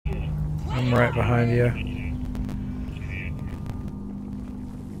I'm right behind you.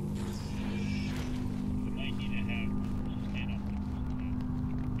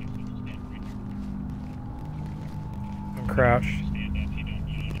 I'm crouched.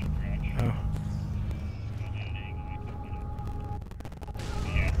 Oh.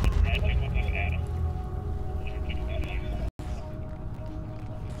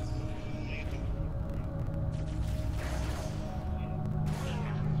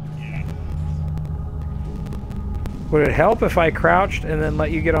 Would it help if I crouched and then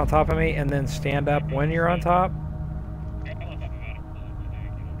let you get on top of me and then stand up when you're on top?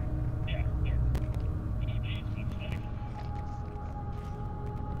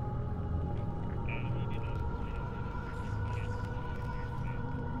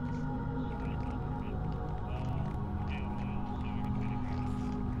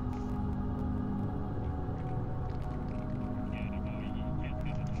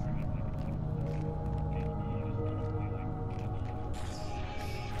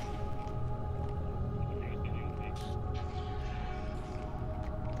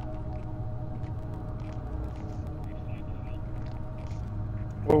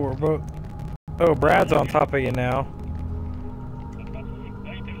 Well, we're both... Oh, Brad's on top of you now.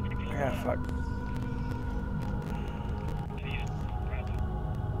 Ah, fuck.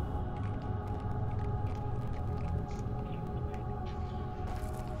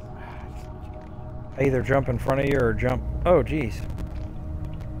 I either jump in front of you or jump... Oh, jeez.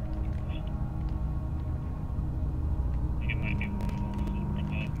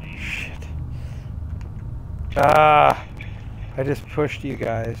 Shit. Ah! I just pushed you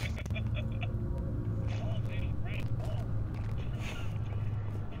guys.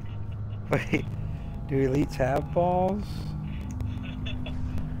 Wait, do elites have balls?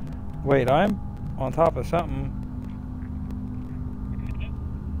 Wait, I'm on top of something.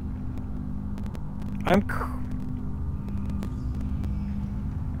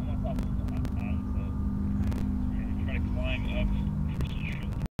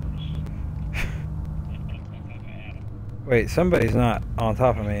 Wait, somebody's not on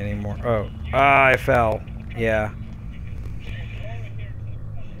top of me anymore. Oh, I fell. Yeah.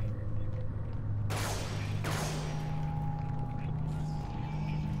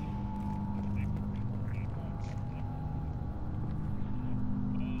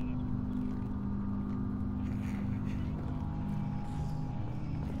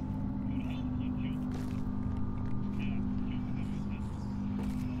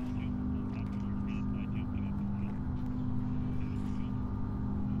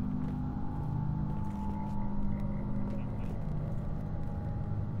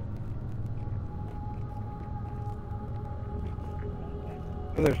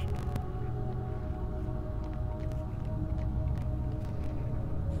 There's...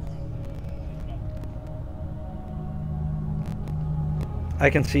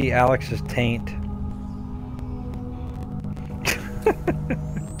 I can see Alex's taint.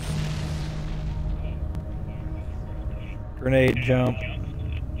 Grenade jump.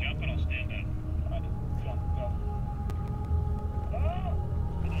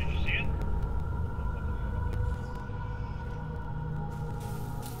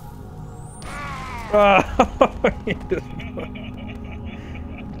 Oh, he just...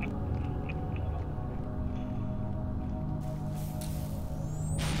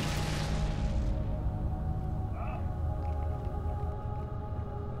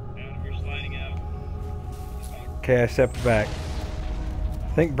 Okay, I stepped back.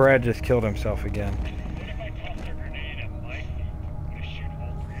 I think Brad just killed himself again.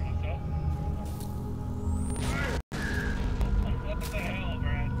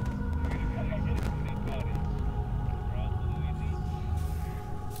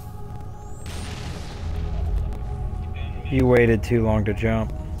 You waited too long to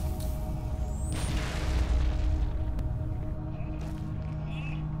jump.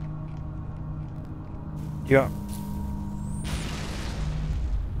 Yeah.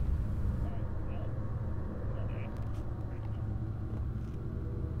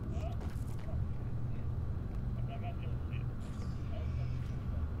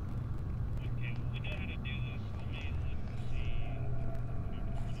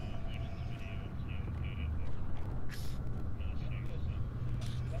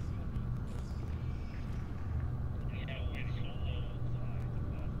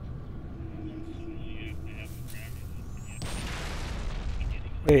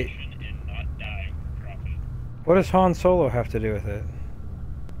 Wait. What does Han Solo have to do with it?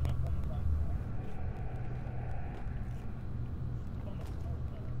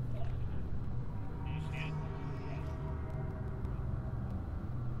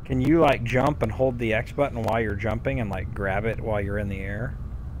 Can you like jump and hold the X button while you're jumping and like grab it while you're in the air?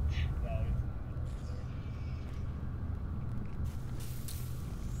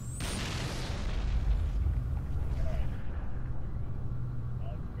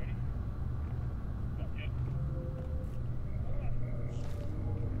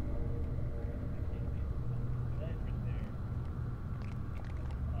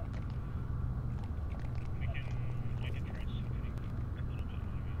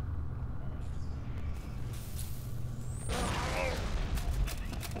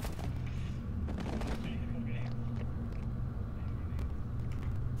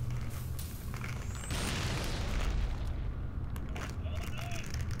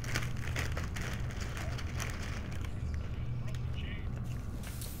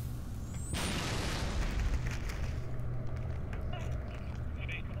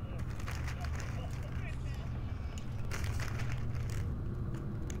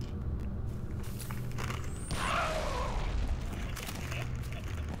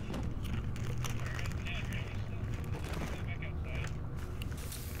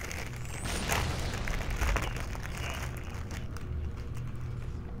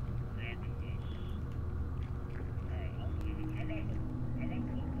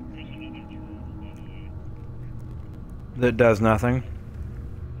 That does nothing.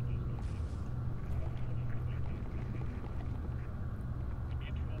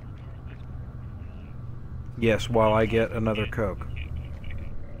 Yes, while I get another Coke.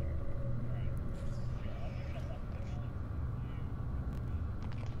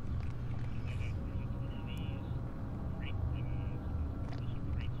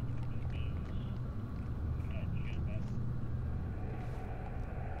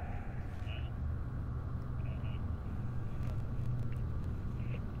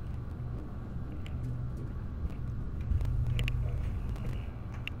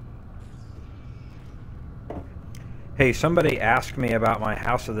 Hey, somebody asked me about my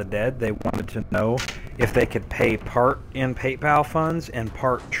House of the Dead. They wanted to know if they could pay part in PayPal funds and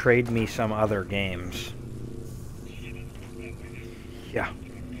part trade me some other games. Yeah.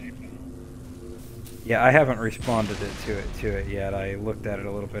 Yeah, I haven't responded to it yet. I looked at it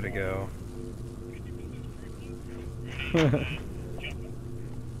a little bit ago.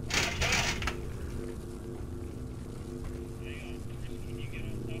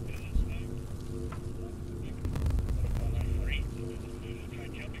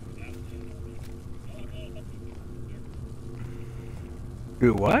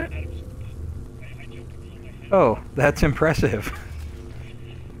 Ooh, what? Oh, that's impressive.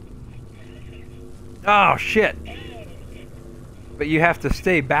 Oh, shit. But you have to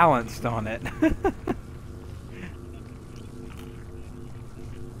stay balanced on it.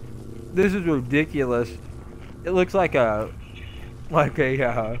 This is ridiculous. It looks like a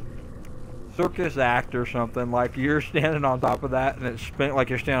circus act or something. Like you're standing on top of that and it's spent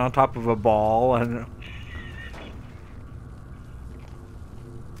like you're standing on top of a ball and...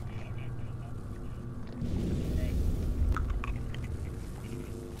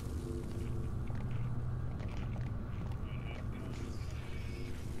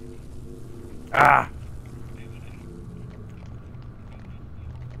 Ah!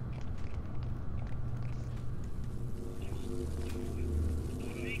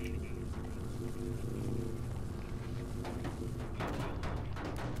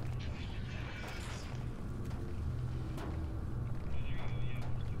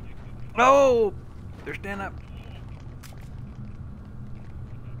 Oh! They're standing up.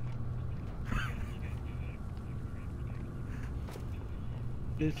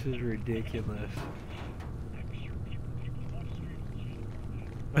 This is ridiculous.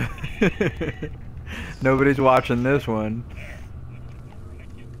 Nobody's watching this one.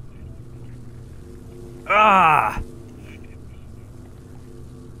 Ah!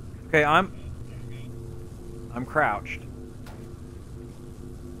 Okay, I'm crouched.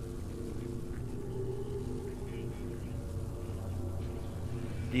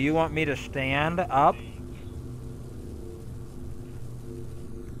 Do you want me to stand up?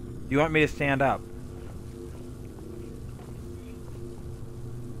 You want me to stand up?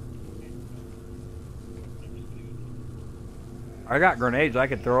 I got grenades. I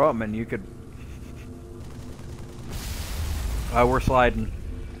could throw them and you could... we're sliding.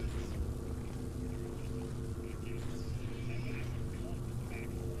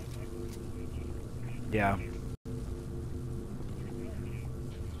 Yeah.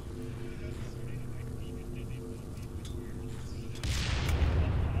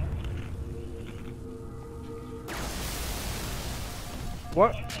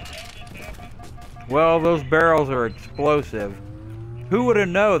 What? Well, those barrels are explosive. Who would have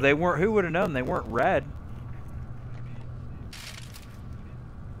known they weren't? Who would have known they weren't red?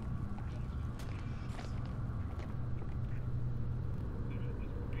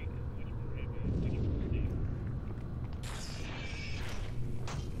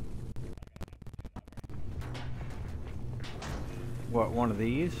 What, one of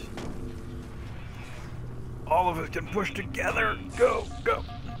these? All of it can push together. Go, go.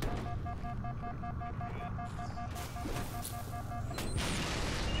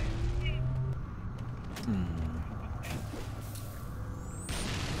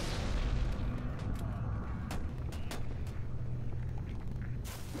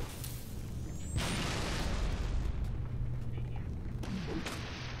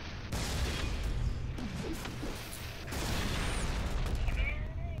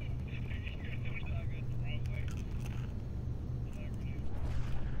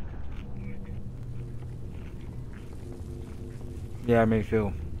 Yeah, me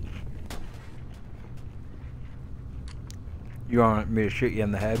too. You want me to shoot you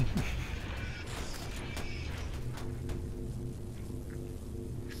in the head?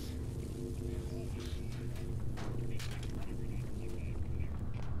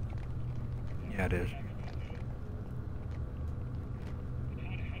 Yeah, it is.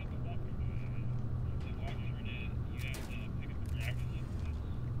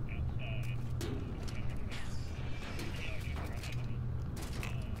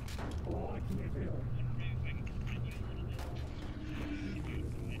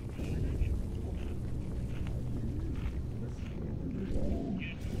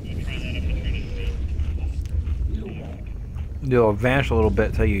 You'll advance a little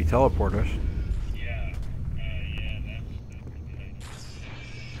bit till you teleport us. Yeah,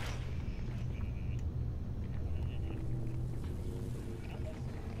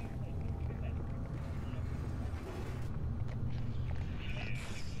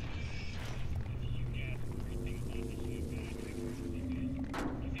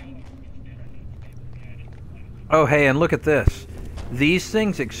 Oh, hey, and look at this. These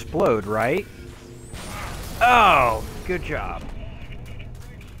things explode, right? Oh, good job.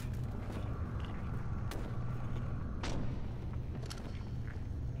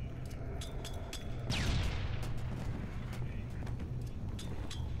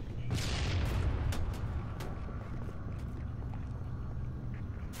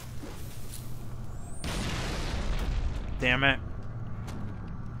 Damn it.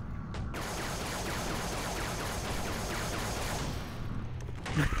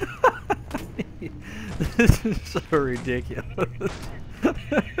 This is so ridiculous.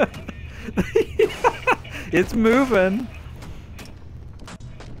 It's moving.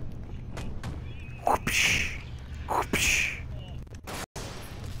 Whoopsh. Whoopsh.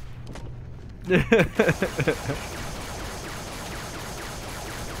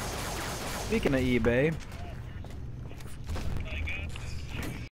 Speaking of eBay.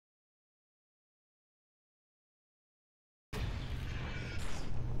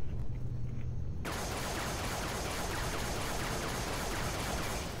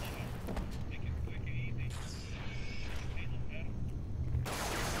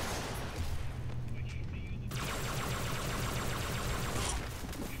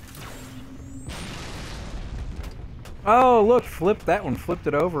 Oh, look, flipped that one, flipped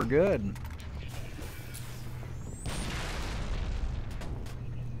it over good.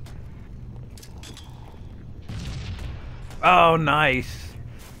 Oh, nice.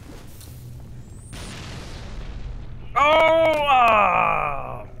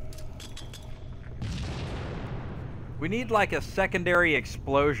 Oh! We need like a secondary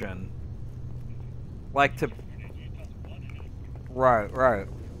explosion. Like to... Right, right.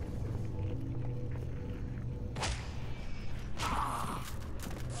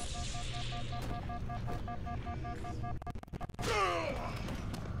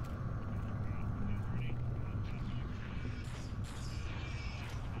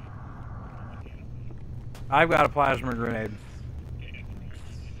 I've got a plasma grenade.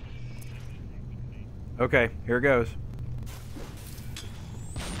 Okay, here it goes.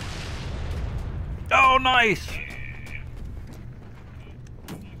 Oh, nice!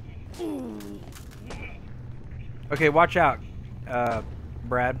 Okay, watch out,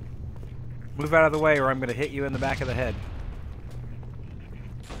 Brad. Move out of the way or I'm going to hit you in the back of the head.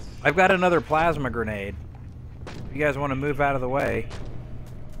 I've got another plasma grenade. If you guys want to move out of the way.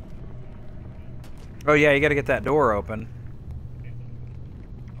 Oh yeah, you got to get that door open.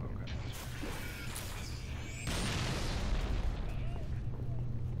 Okay.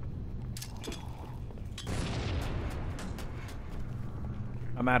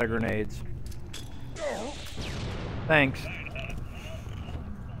 I'm out of grenades. Thanks.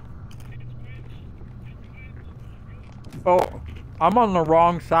 Oh, I'm on the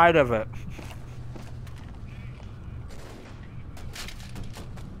wrong side of it.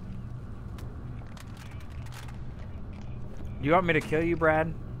 Do you want me to kill you,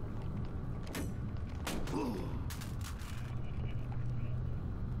 Brad?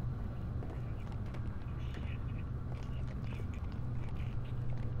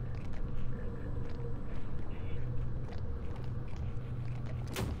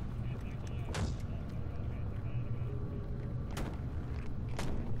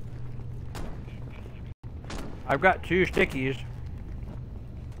 I've got 2 stickies.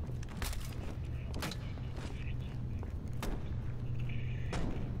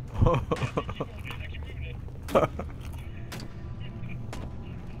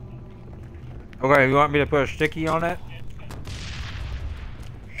 Okay, you want me to put a sticky on it?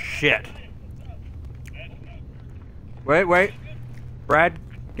 Shit. Wait. Brad,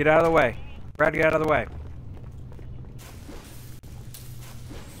 get out of the way. Brad, get out of the way.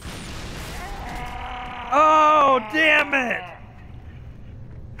 Oh, damn it!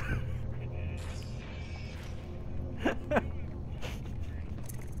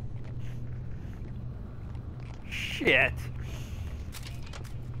 Shit.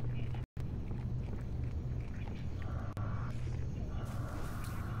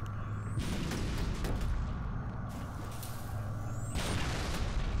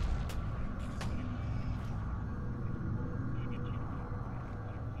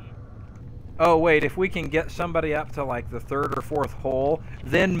 Oh wait, if we can get somebody up to like the 3rd or 4th hole,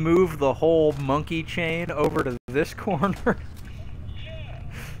 then move the whole monkey chain over to this corner.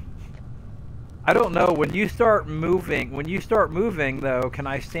 I don't know, when you start moving though, can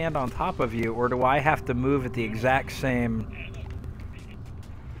I stand on top of you, or do I have to move at the exact same...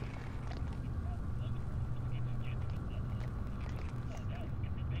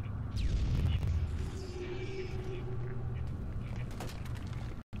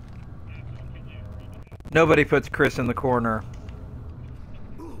 Nobody puts Chris in the corner.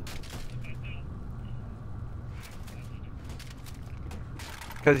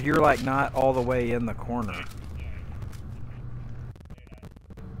 Because you're like not all the way in the corner.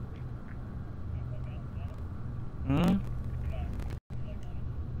 Hmm?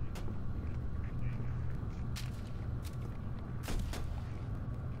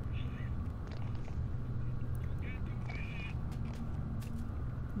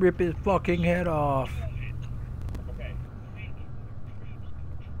 Rip his fucking head off.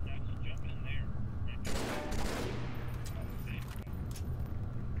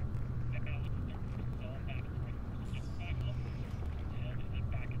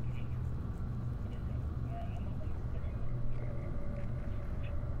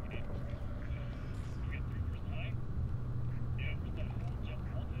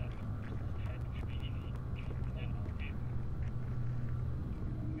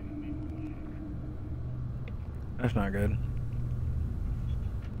 That's not good.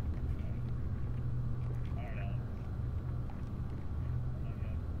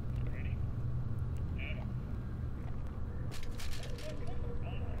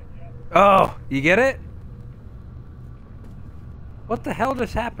 Oh, you get it? What the hell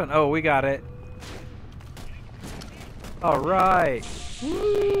just happened? Oh, we got it. All right.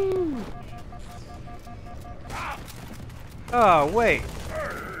 Woo! Oh, wait.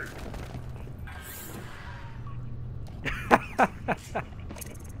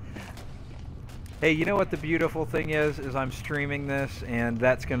 Hey, you know what the beautiful thing is I'm streaming this, and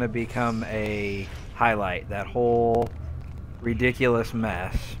that's going to become a highlight, that whole ridiculous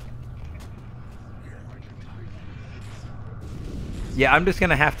mess. Yeah, I'm just going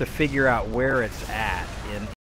to have to figure out where it's at in